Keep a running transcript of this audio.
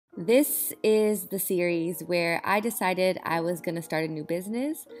This is the series where I decided I was going to start a new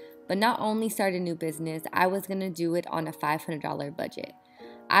business, but not only start a new business, I was going to do it on a $500 budget.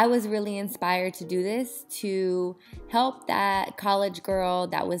 I was really inspired to do this to help that college girl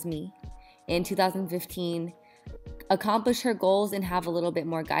that was me in 2015 accomplish her goals and have a little bit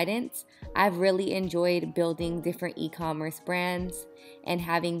more guidance. I've really enjoyed building different e-commerce brands and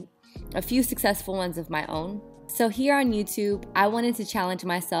having a few successful ones of my own. So here on YouTube, I wanted to challenge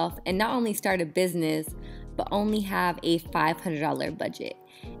myself and not only start a business, but only have a $500 budget.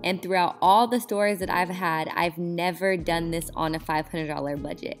 And throughout all the stores that I've had, I've never done this on a $500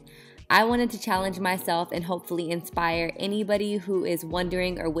 budget. I wanted to challenge myself and hopefully inspire anybody who is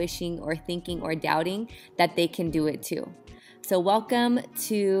wondering or wishing or thinking or doubting that they can do it too. So welcome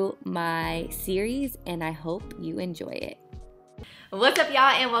to my series, and I hope you enjoy it. What's up, y'all,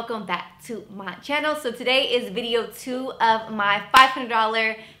 and welcome back to my channel. So today is video 2 of my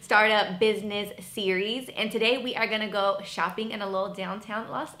 $500 startup business series, and today we are gonna go shopping in a little downtown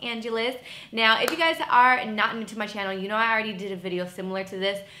Los Angeles. Now, if you guys are not new to my channel, you know I already did a video similar to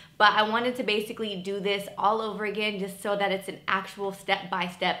this, but I wanted to basically do this all over again just so that it's an actual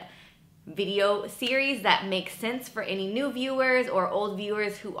step-by-step video series that makes sense for any new viewers or old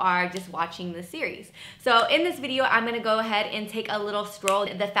viewers who are just watching the series. So in this video, I'm gonna go ahead and take a little stroll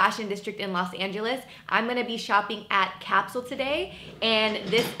in the fashion district in Los Angeles. I'm gonna be shopping at Capsule today, and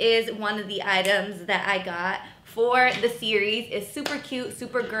this is one of the items that I got for the series. It's super cute,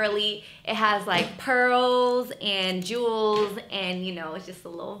 super girly. It has like pearls and jewels, and you know, it's just a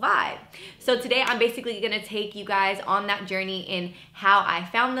little vibe. So today I'm basically gonna take you guys on that journey in how I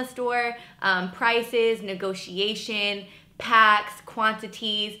found the store, prices, negotiation, packs,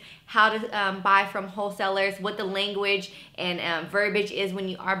 quantities, how to buy from wholesalers, what the language and verbiage is when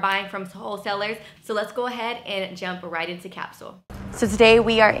you are buying from wholesalers. So let's go ahead and jump right into Capsule. So today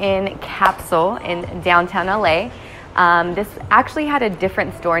we are in Capsule in downtown LA. This actually had a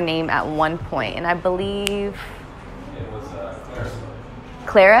different store name at one point, and I believe it was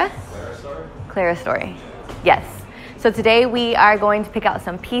Clara? Clara Story? Clara Story, yes. So today we are going to pick out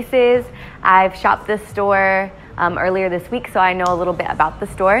some pieces. I've shopped this store earlier this week, so I know a little bit about the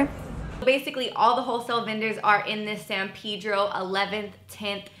store. Basically, all the wholesale vendors are in this San Pedro 11th,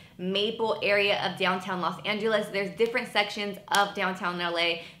 10th, Maple area of downtown Los Angeles. There's different sections of downtown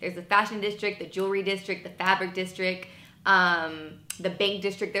LA. There's the fashion district, the jewelry district, the fabric district, the bank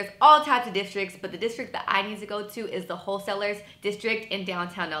district. There's all types of districts, but the district that I need to go to is the wholesalers district in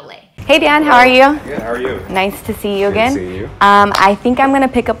downtown LA. Hey Dan, how are you? Good, how are you? Nice to see you again. Good to see you. I think I'm gonna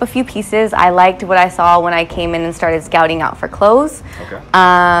pick up a few pieces. I liked what I saw when I came in and started scouting out for clothes. Okay.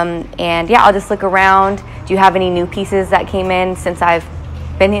 And yeah, I'll just look around. Do you have any new pieces that came in since I've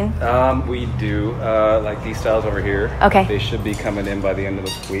been in? We do, like these styles over here. Okay. They should be coming in by the end of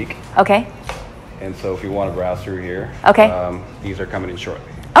this week. Okay. And so if you want to browse through here, okay. These are coming in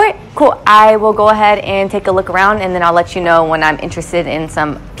shortly. Okay, cool. I will go ahead and take a look around, and then I'll let you know when I'm interested in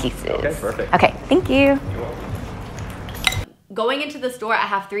some pieces. Okay, perfect. Okay, thank you. You're welcome. Going into the store, I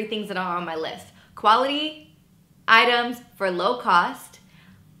have 3 things that are on my list. Quality items for low cost.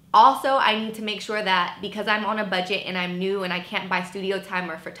 Also, I need to make sure that because I'm on a budget and I'm new and I can't buy studio time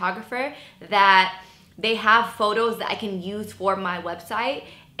or photographer, that they have photos that I can use for my website.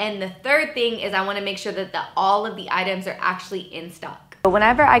 And the third thing is I want to make sure that all of the items are actually in stock.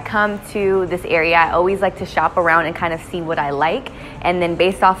 Whenever I come to this area, I always like to shop around and kind of see what I like. And then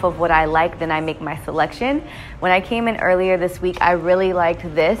based off of what I like, then I make my selection. When I came in earlier this week, I really liked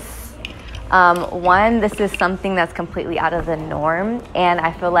this. This is something that's completely out of the norm. And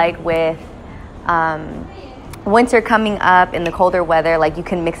I feel like with winter coming up in the colder weather, like you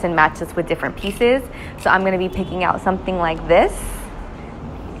can mix and match this with different pieces. So I'm going to be picking out something like this,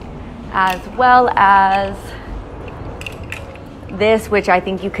 as well as this, which I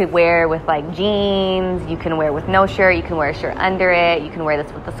think you could wear with like jeans, you can wear with no shirt, you can wear a shirt under it, you can wear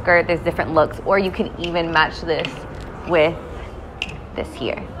this with a skirt. There's different looks, or you can even match this with this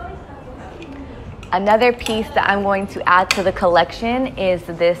here. Another piece that I'm going to add to the collection is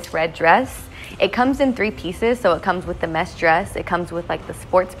this red dress. It comes in 3 pieces, so it comes with the mesh dress, it comes with like the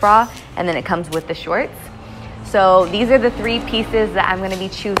sports bra, and then it comes with the shorts. So these are the 3 pieces that I'm going to be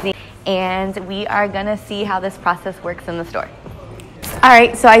choosing, and we are going to see how this process works in the store. All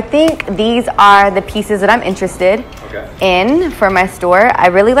right, so I think these are the pieces that I'm interested in for my store. I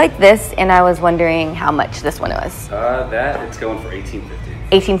really like this, and I was wondering how much this one was. That it's going for $18.50.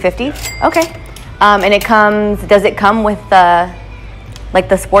 $18.50? Yeah. Okay. And it comes, does it come with the, like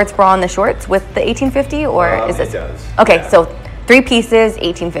the sports bra and the shorts with the $18.50, or is it does. Okay, yeah. So 3 pieces,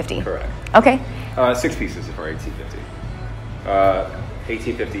 $18.50. Correct. Okay. 6 pieces for $18.50.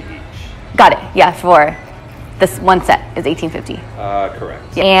 $18.50 each. Got it. Yeah, for this one set is $18.50.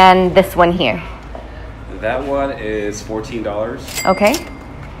 Correct. And this one here. That one is $14. Okay.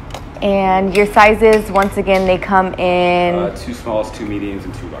 And your sizes, once again, they come in 2 smalls, 2 mediums,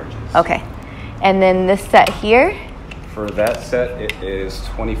 and 2 larges. Okay. And then this set here? For that set, it is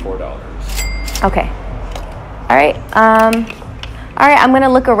 $24. Okay. All right. I'm gonna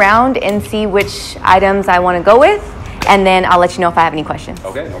look around and see which items I want to go with, and then I'll let you know if I have any questions.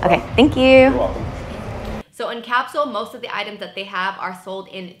 Okay. No problem. Okay. Thank you. You're welcome. So in Capsule, most of the items that they have are sold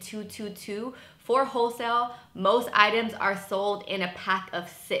in 222. For Wholesale, most items are sold in a pack of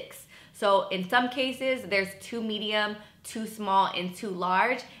 6. So in some cases, there's 2 medium, 2 small, and 2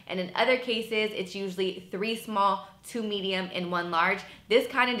 large. And in other cases, it's usually 3 small, 2 medium, and 1 large. This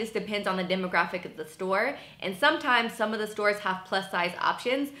kind of just depends on the demographic of the store. And sometimes some of the stores have plus size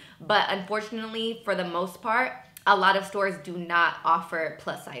options, but unfortunately, for the most part, a lot of stores do not offer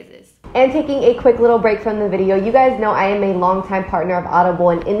plus sizes. And taking a quick little break from the video, you guys know I am a longtime partner of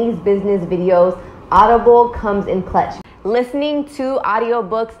Audible, and in these business videos, Audible comes in clutch. Listening to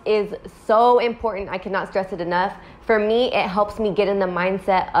audiobooks is so important. I cannot stress it enough. For me, it helps me get in the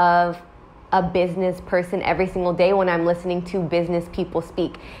mindset of a business person every single day when I'm listening to business people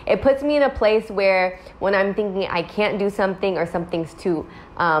speak. It puts me in a place where when I'm thinking I can't do something or something's too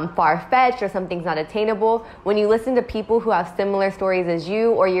far-fetched or something's not attainable, when you listen to people who have similar stories as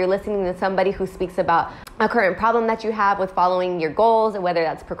you, or you're listening to somebody who speaks about a current problem that you have with following your goals, whether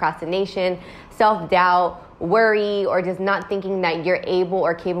that's procrastination, self-doubt, worry, or just not thinking that you're able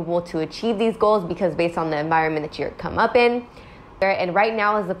or capable to achieve these goals because based on the environment that you're come up in. And right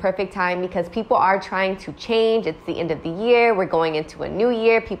now is the perfect time because people are trying to change. It's the end of the year. We're going into a new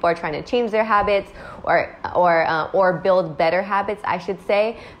year. People are trying to change their habits or build better habits, I should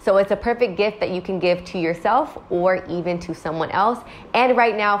say. So it's a perfect gift that you can give to yourself or even to someone else. And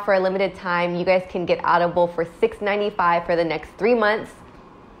right now, for a limited time, you guys can get Audible for $6.95 for the next 3 months.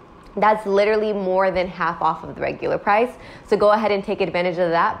 That's literally more than half off of the regular price. So go ahead and take advantage of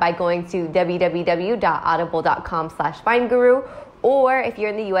that by going to www.audible.com/FindGuru. Or if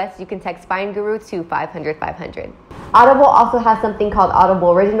you're in the US, you can text FindGuru to 500-500. Audible also has something called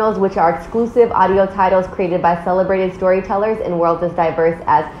Audible Originals, which are exclusive audio titles created by celebrated storytellers in worlds as diverse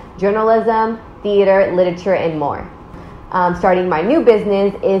as journalism, theater, literature, and more. Starting my new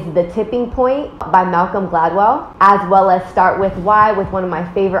business is The Tipping Point by Malcolm Gladwell, as well as Start With Why with one of my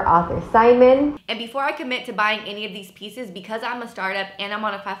favorite authors, Simon. And before I commit to buying any of these pieces, because I'm a startup and I'm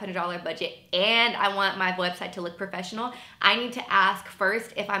on a $500 budget and I want my website to look professional, I need to ask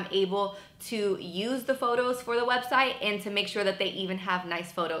first if I'm able to use the photos for the website and to make sure that they even have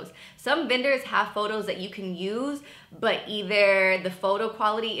nice photos. Some vendors have photos that you can use, but either the photo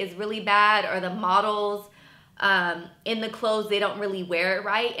quality is really bad or the models in the clothes, they don't really wear it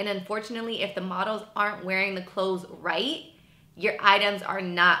right. And unfortunately, if the models aren't wearing the clothes right, your items are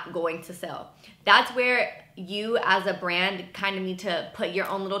not going to sell. That's where you as a brand kind of need to put your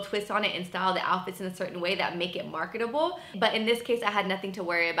own little twist on it and style the outfits in a certain way that make it marketable. But in this case, I had nothing to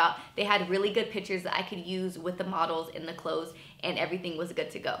worry about. They had really good pictures that I could use with the models in the clothes, and everything was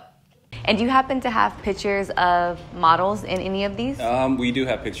good to go. And do you happen to have pictures of models in any of these? We do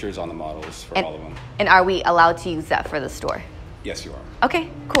have pictures on the models for all of them. And are we allowed to use that for the store? Yes, you are. Okay,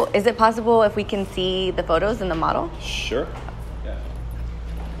 cool. Is it possible if we can see the photos and the model? Sure. Yeah.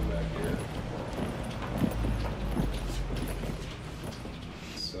 Go back here.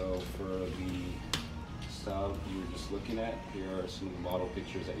 So for the style you were just looking at, here are some of the model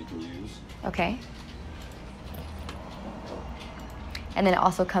pictures that you can use. Okay. And then it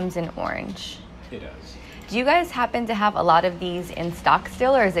also comes in orange. It does. Do you guys happen to have a lot of these in stock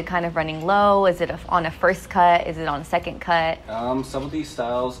still, or is it kind of running low? Is it on a first cut? Is it on a second cut? Some of these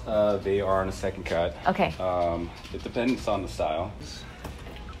styles, they are on a second cut. Okay. It depends on the style.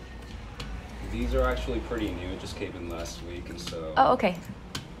 These are actually pretty new. It just came in last week, and so. Oh, okay.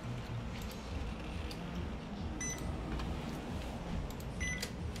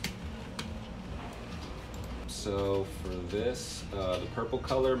 So for this, the purple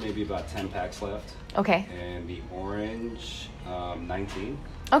color, maybe about 10 packs left. Okay. And the orange, 19.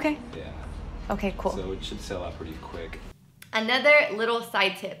 Okay. Yeah. Okay, cool. So it should sell out pretty quick. Another little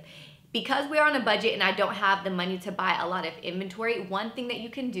side tip. Because we're on a budget and I don't have the money to buy a lot of inventory, one thing that you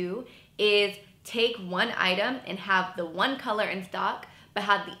can do is take one item and have the one color in stock, but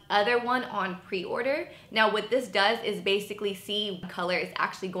have the other one on pre-order. Now what this does is basically see what color is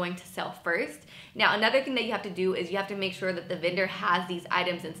actually going to sell first. Now another thing that you have to do is you have to make sure that the vendor has these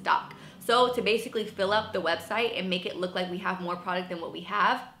items in stock. So to basically fill up the website and make it look like we have more product than what we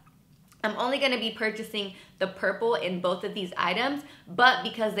have, I'm only going to be purchasing the purple in both of these items, but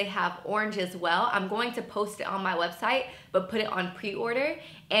because they have orange as well, I'm going to post it on my website, but put it on pre-order.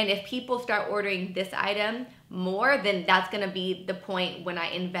 And if people start ordering this item more, then that's going to be the point when I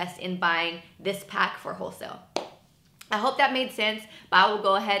invest in buying this pack for wholesale. I hope that made sense, but I will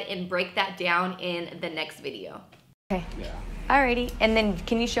go ahead and break that down in the next video. Okay. Yeah. Alrighty. And then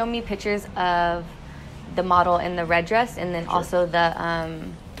can you show me pictures of the model in the red dress and then also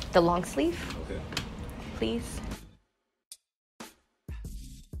the long sleeve, Okay. please?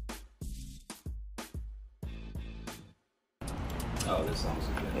 Oh, this sounds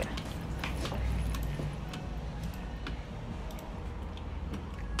good. Yeah.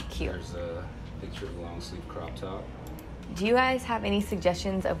 Cute. There's a picture of a long sleeve crop top. Do you guys have any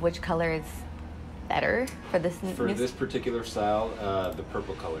suggestions of which color is better for this? For this particular style, the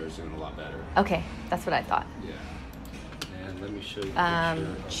purple color is doing a lot better. Okay, that's what I thought. Yeah. And let me show you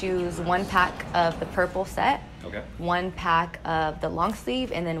the picture. Choose one pack of the purple set, Okay. one pack of the long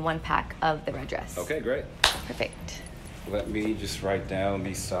sleeve, and then one pack of the red dress. Okay, great. Perfect. Let me just write down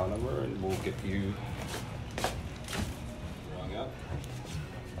the style number and we'll get you rung up.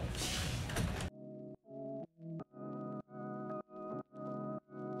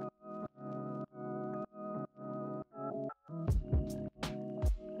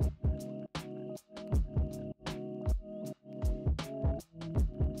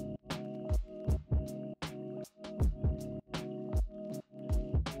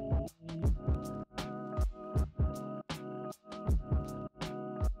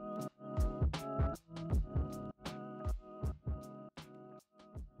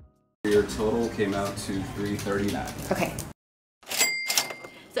 Your total came out to $339. Okay.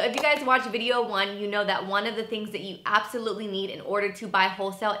 So if you guys watch video 1, you know that one of the things that you absolutely need in order to buy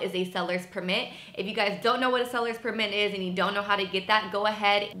wholesale is a seller's permit. If you guys don't know what a seller's permit is and you don't know how to get that, go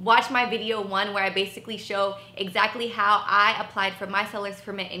ahead, watch my video 1 where I basically show exactly how I applied for my seller's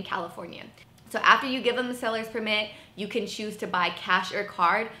permit in California. So after you give them the seller's permit, you can choose to buy cash or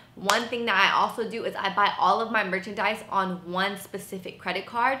card. One thing that I also do is I buy all of my merchandise on one specific credit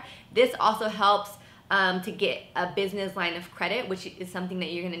card. This also helps to get a business line of credit, which is something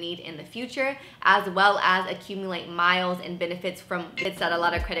that you're gonna need in the future, as well as accumulate miles and benefits from bits that a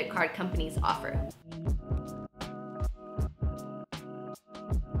lot of credit card companies offer.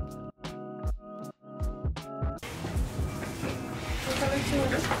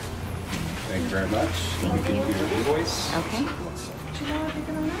 Thank you very much. Thank You you. can do your invoice. Okay.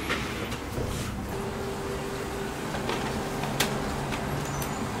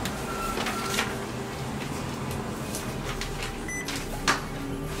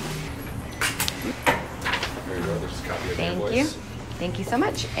 There you go. There's a copy of the Thank invoice. you. Thank you so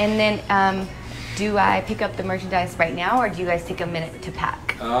much. And then, do I pick up the merchandise right now, or do you guys take a minute to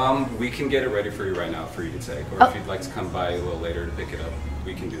pack? We can get it ready for you right now for you to take. Or Oh. if you'd like to come by a little later to pick it up,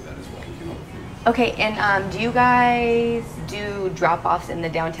 we can do that as well. We can order for you. Okay, and do you guys do drop-offs in the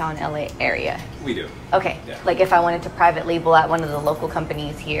downtown LA area? We do. Okay, Yeah. like if I wanted to private label at one of the local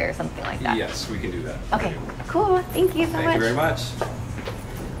companies here or something like that? Yes, we can do that. Okay, cool. Thank you so much. Thank you very much.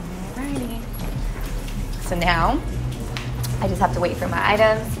 Alrighty. So now, I just have to wait for my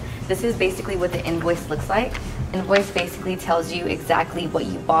items. This is basically what the invoice looks like. Invoice basically tells you exactly what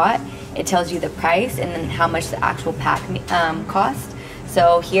you bought. It tells you the price and then how much the actual pack cost.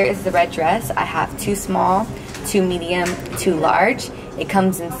 So here is the red dress. I have 2 small, 2 medium, 2 large. It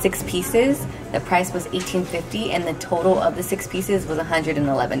comes in 6 pieces. The price was $18.50 and the total of the 6 pieces was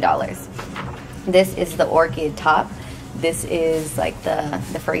 $111. This is the orchid top. This is like the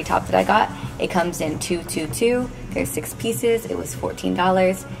furry top that I got. It comes in 222. There's 6 pieces. It was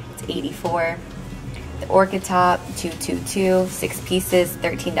 $14. It's $84. The orchid top, 222, 6 pieces,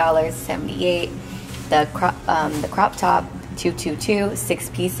 $13.78. The crop top, 222, 6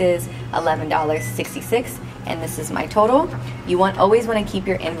 pieces, $11.66. And this is my total. You always want to keep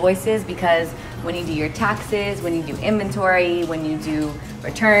your invoices, because when you do your taxes, when you do inventory, when you do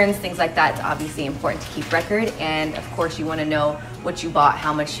returns, things like that, it's obviously important to keep record. And of course you want to know what you bought,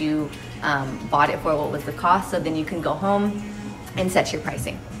 how much you bought it for, what was the cost, so then you can go home and set your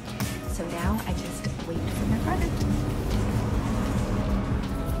pricing. So now I just wait for my product.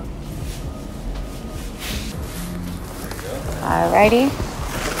 Alrighty,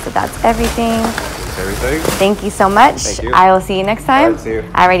 so that's everything. Everything. Thank you so much. Thank you. I will see you next time. All right, see you.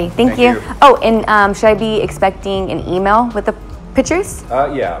 Alrighty, thank you. Oh, and should I be expecting an email with the pictures?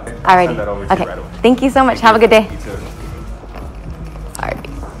 Yeah. Alrighty. Send that over to Okay. you right away. Thank you so much. Have a good day. You too.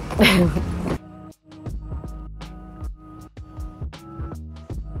 Alrighty.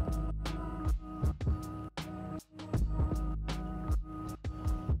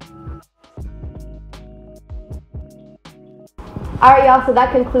 All right, y'all, so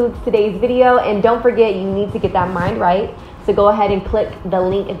that concludes today's video. And don't forget, you need to get that mind right. So go ahead and click the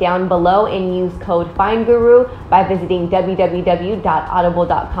link down below and use code FINDGURU by visiting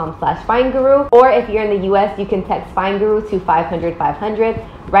www.audible.com/FindGuru. Or if you're in the US, you can text FindGuru to 500-500.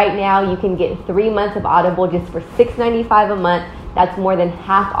 Right now, you can get 3 months of Audible just for $6.95 a month. That's more than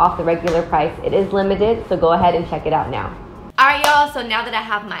half off the regular price. It is limited, so go ahead and check it out now. All right, y'all, so now that I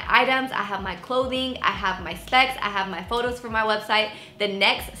have my items, I have my clothing, I have my specs, I have my photos for my website, the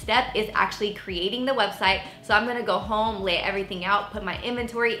next step is actually creating the website. So I'm gonna go home, lay everything out, put my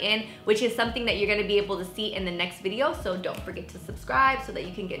inventory in, which is something that you're gonna be able to see in the next video. So don't forget to subscribe so that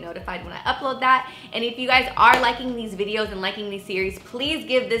you can get notified when I upload that. And if you guys are liking these videos and liking these series, please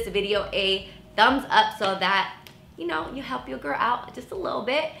give this video a thumbs up so that, you know, you help your girl out just a little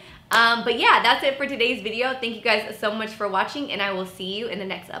bit. But yeah, that's it for today's video. Thank you guys so much for watching, and I will see you in the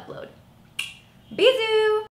next upload. Bisous!